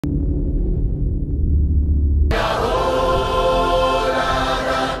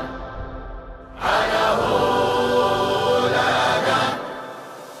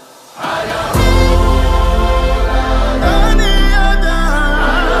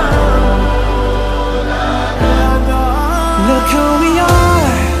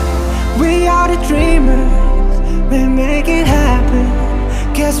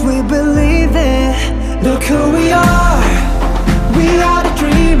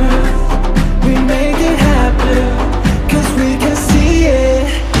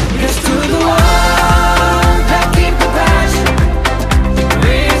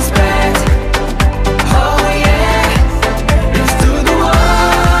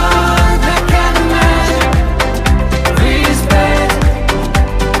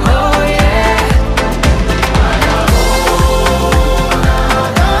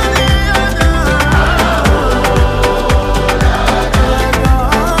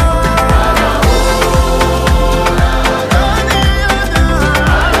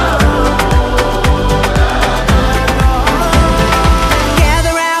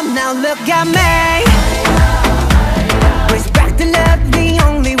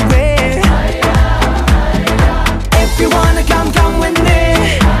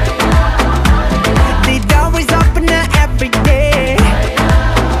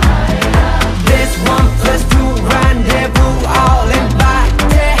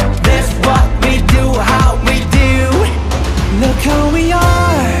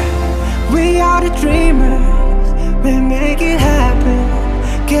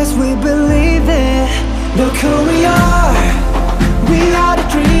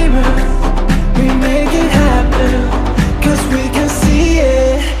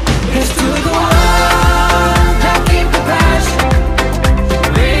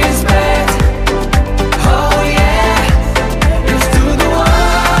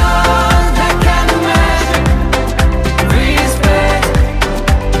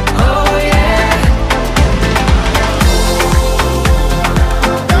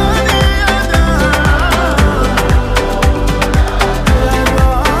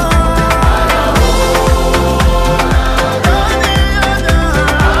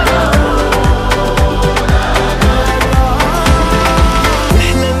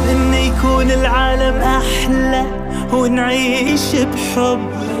بحب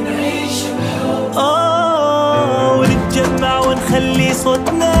ونتجمع ونخلي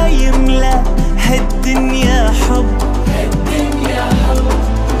صوتنا يملى هالدنيا حب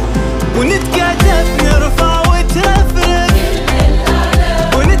ونتكاتف نرفع وترفرف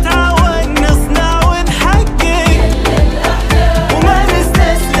ونتعاون نصنع ونحقق وما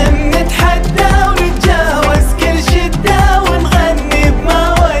نستسلم نتحدى ونتجاوز كل شدة ونغني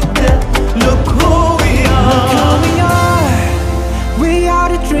بمودة. Look who we are. We are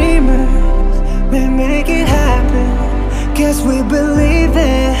the dreamers. We make it happen. Guess we believe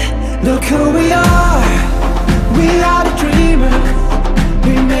it. Look who we are. We are the dreamers.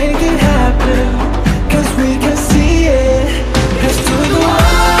 We make it happen. Cause we can